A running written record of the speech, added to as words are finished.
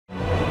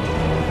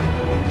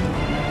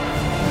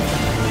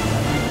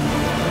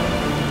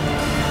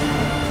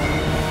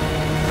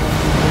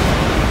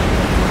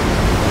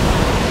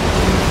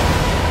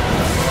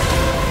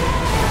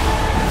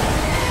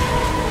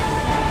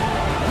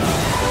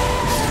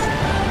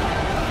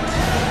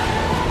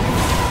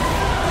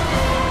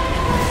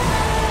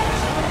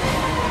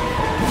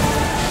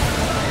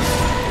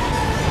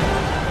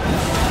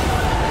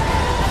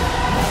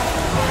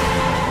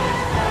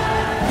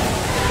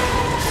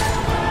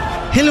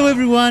Hello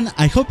everyone,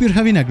 I hope you're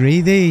having a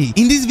great day.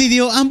 In this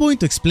video, I'm going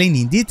to explain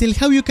in detail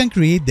how you can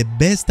create the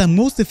best and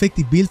most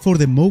effective build for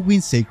the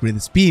Mohgwyn'S Sacred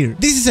Spear.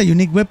 This is a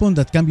unique weapon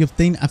that can be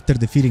obtained after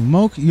defeating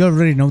Mohg. You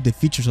already know the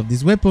features of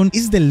this weapon.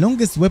 It's the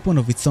longest weapon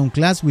of its own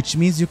class, which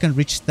means you can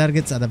reach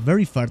targets at a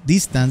very far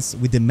distance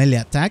with the melee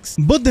attacks.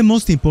 But the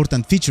most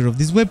important feature of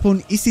this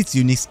weapon is its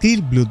unique skill,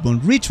 Bloodborne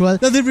Ritual,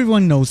 that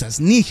everyone knows as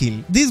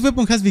Nihil. This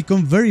weapon has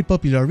become very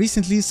popular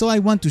recently, so I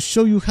want to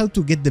show you how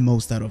to get the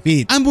most out of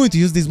it. I'm going to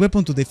use this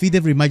weapon to defeat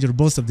every major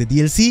boss of the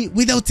DLC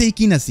without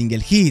taking a single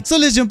hit. So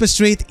let's jump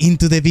straight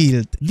into the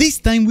build. This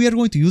time we are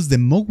going to use the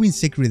Mohgwyn'S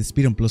Sacred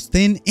Spear on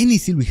 +10, any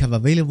seal we have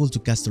available to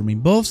cast our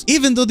main buffs.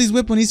 Even though this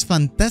weapon is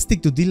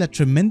fantastic to deal a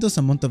tremendous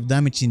amount of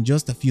damage in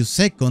just a few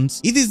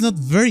seconds, it is not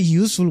very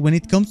useful when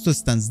it comes to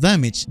stance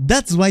damage.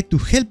 That's why to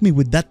help me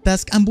with that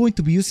task, I'm going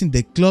to be using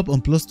the club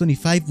on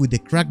 +25 with the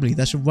Crackblade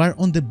Dash of War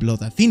on the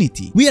Blood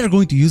Affinity. We are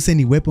going to use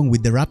any weapon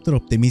with the Raptor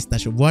Optimist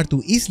Dash of War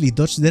to easily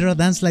dodge the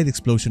Radahn Slide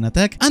Explosion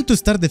attack, and to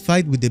start the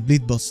fight with the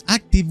Bleed Boss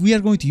active, we are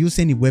going to use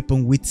any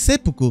weapon with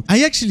Seppuku.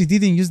 I actually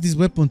didn't use this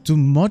weapon too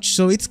much,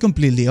 so it's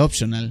completely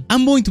optional.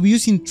 I'm going to be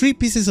using 3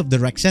 pieces of the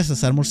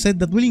Rakshas's armor set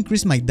that will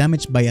increase my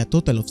damage by a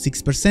total of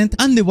 6%,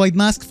 and the White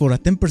Mask for a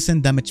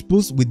 10% damage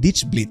boost with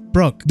each bleed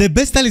proc. The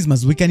best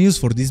talismans we can use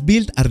for this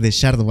build are the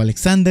Shard of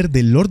Alexander,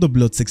 the Lord of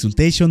Blood's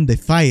Exultation, the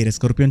Fire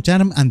Scorpion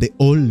Charm, and the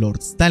All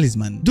Lord's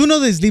Talisman. Do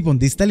not sleep on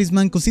this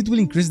talisman cause it will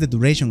increase the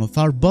duration of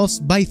our buffs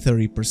by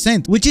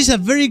 30%, which is a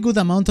very good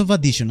amount of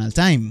additional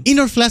time. In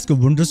our Flask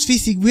of Wondrous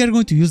Physic, we are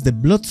going to use the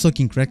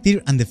Blood-Sucking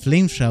Cracktear and the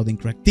Flame-Shrouding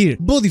Cracktear,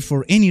 but if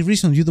for any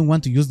reason you don't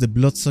want to use the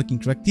Blood-Sucking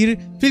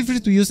Cracktear, feel free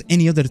to use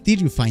any other tier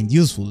you find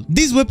useful.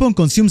 This weapon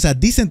consumes a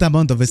decent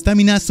amount of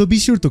stamina, so be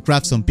sure to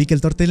craft some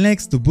pickled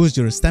turtlenecks to boost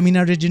your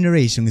stamina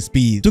regeneration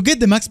speed. To get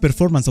the max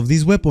performance of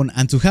this weapon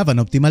and to have an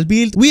optimal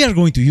build, we are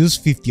going to use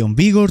 50 on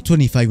Vigor,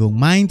 25 on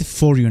Mind,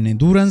 40 on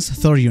Endurance,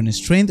 30 on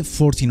Strength,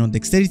 14 on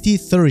Dexterity,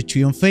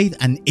 33 on Faith,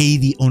 and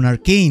 80 on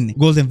Arcane.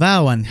 Golden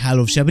Vow and Hall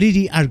of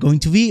Shabriri are going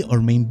to be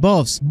our main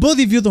buffs, but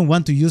if you don't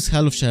want to use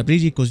Hall of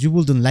Shabriri because you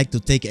wouldn't like to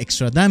take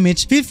extra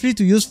damage, feel free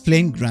to use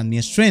Flame Grant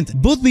Me Strength,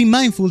 but be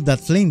mindful that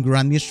Flame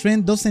Grant Me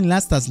Strength doesn't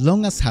last as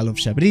long as Hall of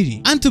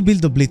Shabriri. And to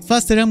build the bleed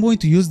faster, I'm going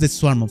to use the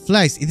Swarm of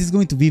Flies. It is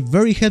going to be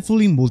very helpful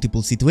in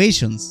multiple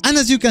situations. And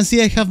as you can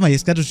see, I have my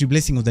Scattering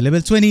Blessing of the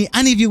level 20,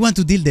 and if you want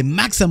to deal the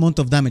max amount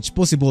of damage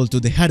possible to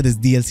the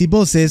hardest DLC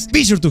bosses,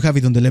 be sure to have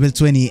it on the level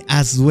 20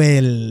 as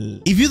well.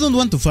 If you don't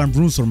want to farm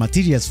runes or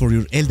materials for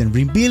your Elden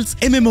Ring builds,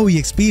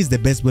 MMOEXP is the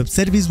best web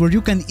service where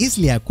you can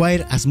easily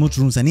acquire as much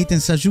runes and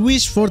items as you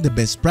wish for the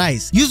best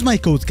price. Use my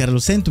code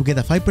CarlosN to get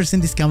a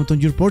 5% discount on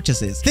your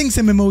purchases. Thanks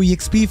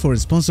MMOEXP for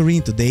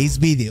sponsoring today's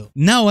video.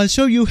 Now I'll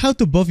show you how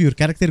to buff your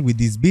character with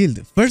this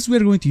build. First we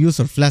are going to use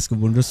our Flask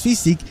of Wondrous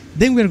Physic,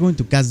 then we are going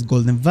to cast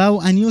Golden Vow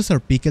and use our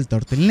Pickled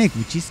Turtleneck,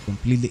 which is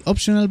completely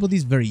optional but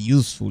is very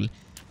useful.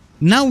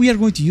 Now we are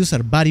going to use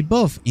our body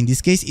buff. In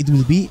this case it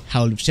will be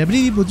Howl of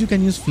Shabriri, but you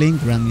can use Flame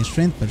Grant Me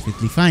Strength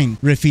perfectly fine.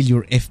 Refill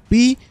your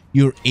FP,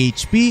 your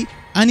HP,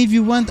 and if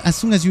you want, as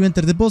soon as you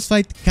enter the boss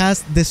fight,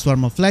 cast the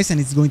Swarm of Flies and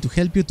it's going to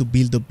help you to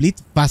build the bleed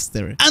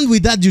faster. And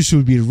with that you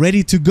should be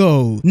ready to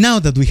go. Now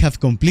that we have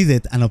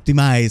completed and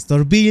optimized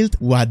our build,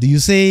 what do you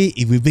say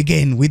if we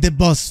begin with the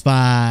boss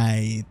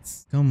fight?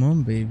 Come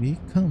on baby,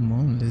 come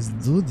on, let's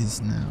do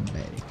this now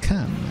baby,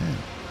 come on.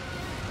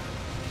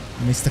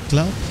 Mr.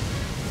 Club,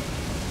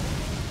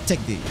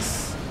 take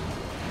this.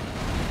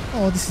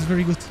 Oh, this is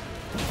very good.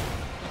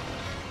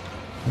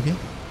 Okay.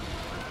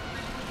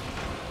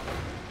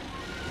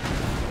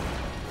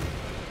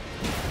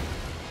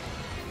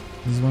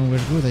 This one were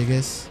good, I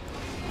guess.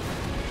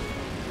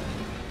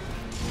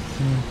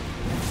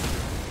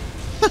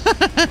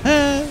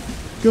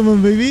 Come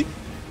on, baby.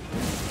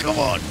 Come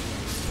on.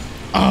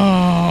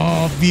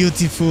 Oh,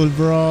 beautiful,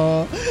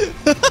 bro.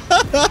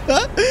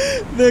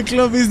 The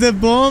club is the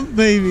bomb,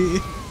 baby.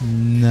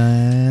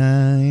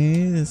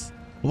 Nice.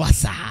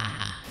 What's up?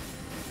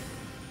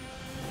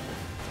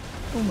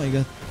 Oh my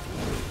god.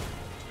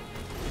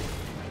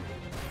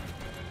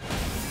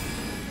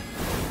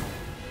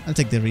 I'll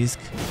take the risk.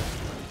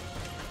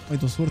 Oh,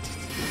 it was worth it.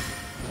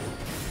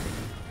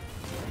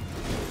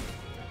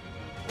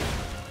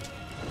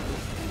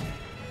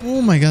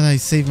 Oh my god, I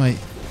saved my...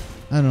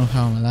 I don't know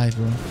how I'm alive,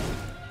 bro.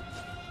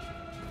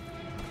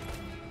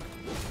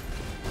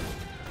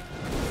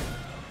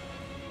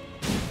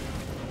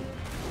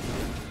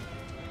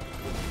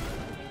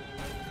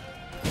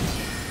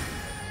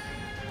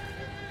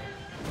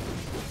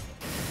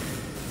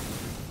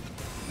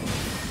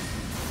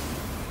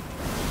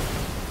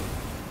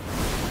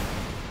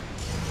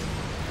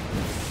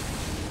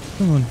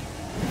 Come on.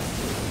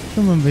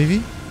 Come on,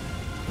 baby.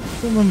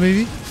 Come on,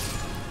 baby.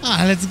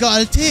 Ah, let's go.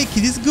 I'll take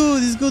it. It's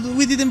good. It's good.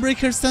 We didn't break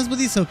her stance,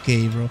 but it's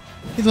okay, bro.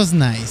 It was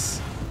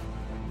nice.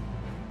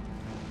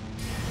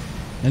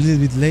 A little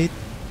bit late.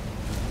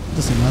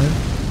 Doesn't matter.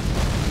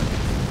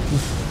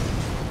 Oof.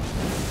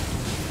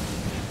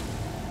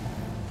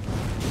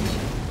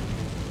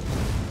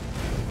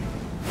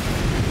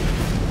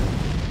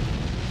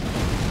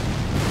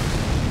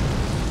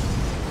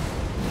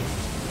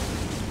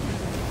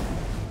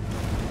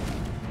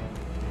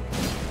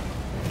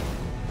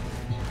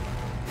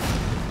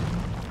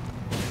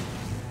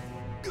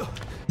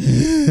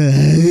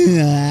 We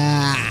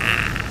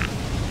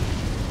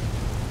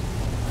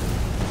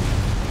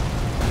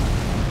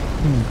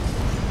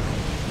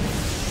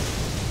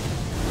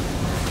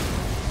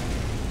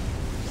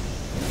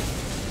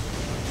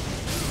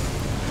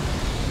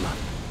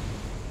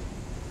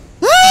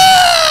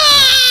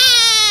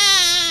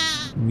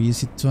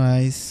use it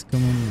twice.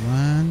 Come on,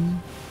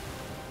 1,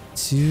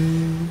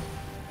 2.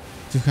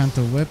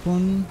 Two-handed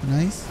weapon.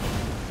 Nice.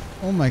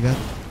 Oh my god.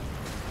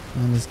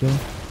 And let's go.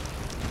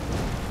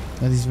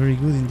 That is very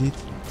good indeed.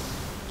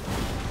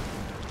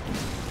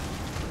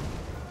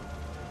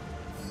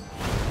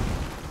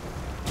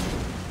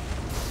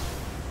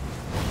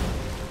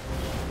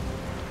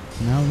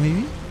 Now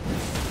maybe?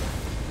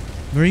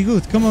 Very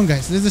good. Come on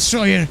guys. Let's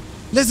destroy her.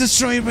 Let's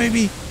destroy her,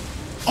 baby.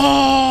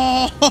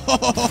 Oh!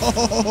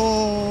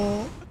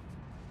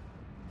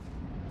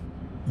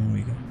 There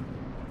we go.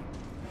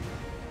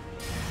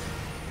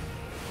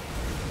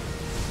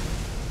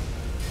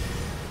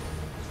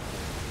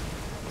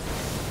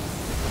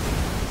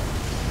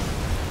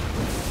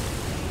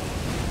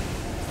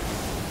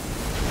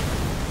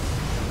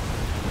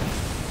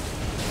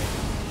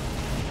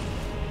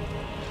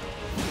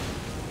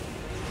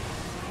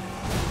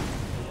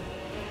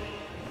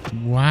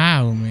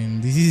 Wow,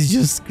 man, this is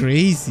just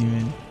crazy,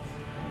 man.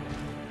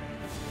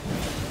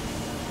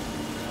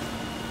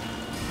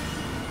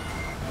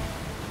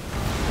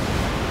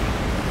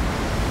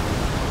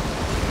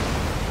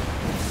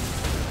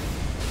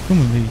 Come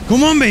on, baby.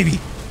 Come on, baby.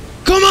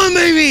 Come on,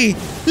 baby.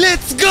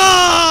 Let's go.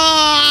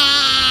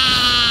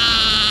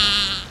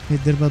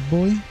 Hit there, bad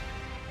boy.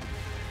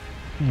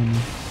 Oh, no.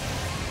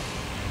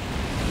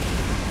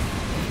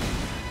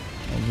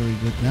 Oh, very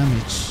good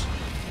damage.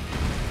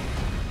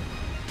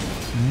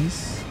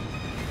 Nice.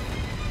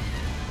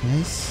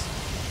 Nice.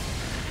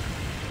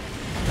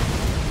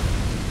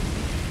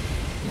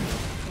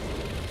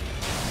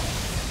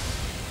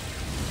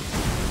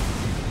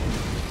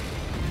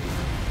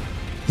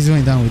 He's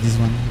going down with this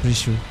one, I'm pretty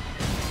sure.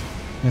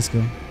 Let's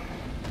go.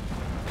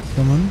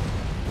 Come on.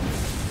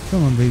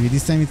 Come on, baby.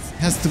 This time it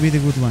has to be the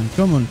good one.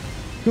 Come on.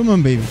 Come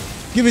on, baby.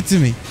 Give it to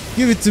me.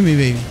 Give it to me,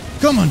 baby.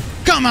 Come on.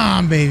 Come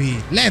on,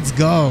 baby. Let's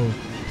go.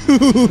 I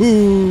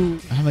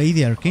have an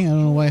AD Arcane. I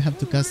don't know why I have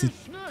to cast it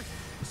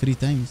 3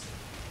 times.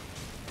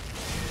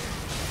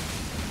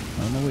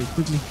 Oh no, wait,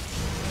 quickly.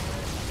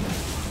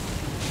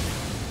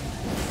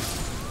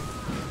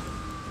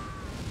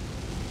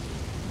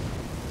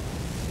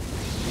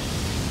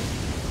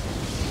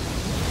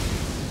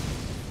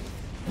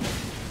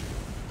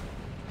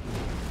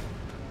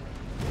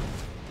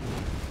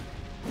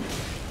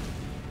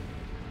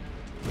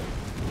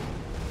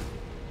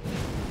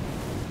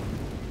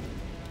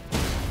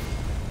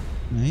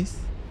 Nice.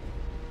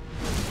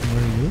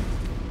 Very good.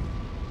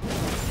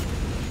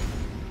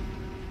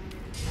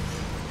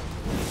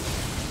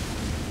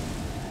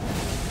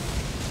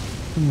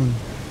 Come on.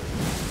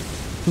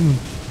 Come on.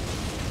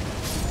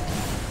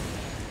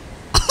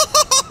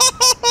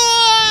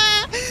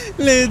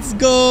 Let's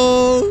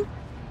go.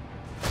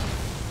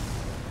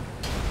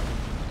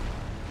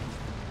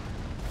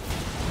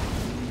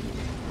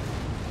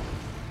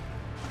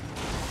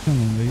 Come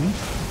on, baby.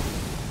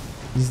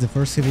 This is the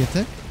first heavy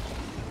attack.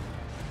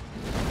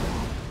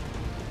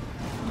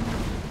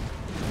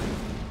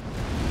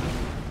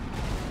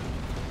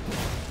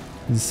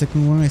 The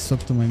second one I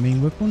swapped to my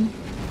main weapon.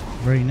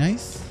 Very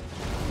nice.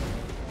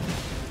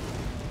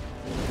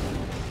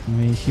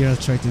 Maybe here I'll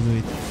try to do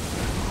it.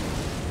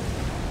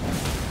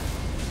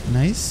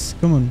 Nice.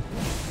 Come on.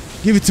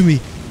 Give it to me.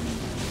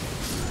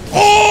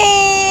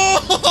 Oh!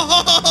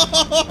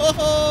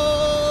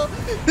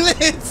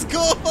 Let's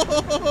go!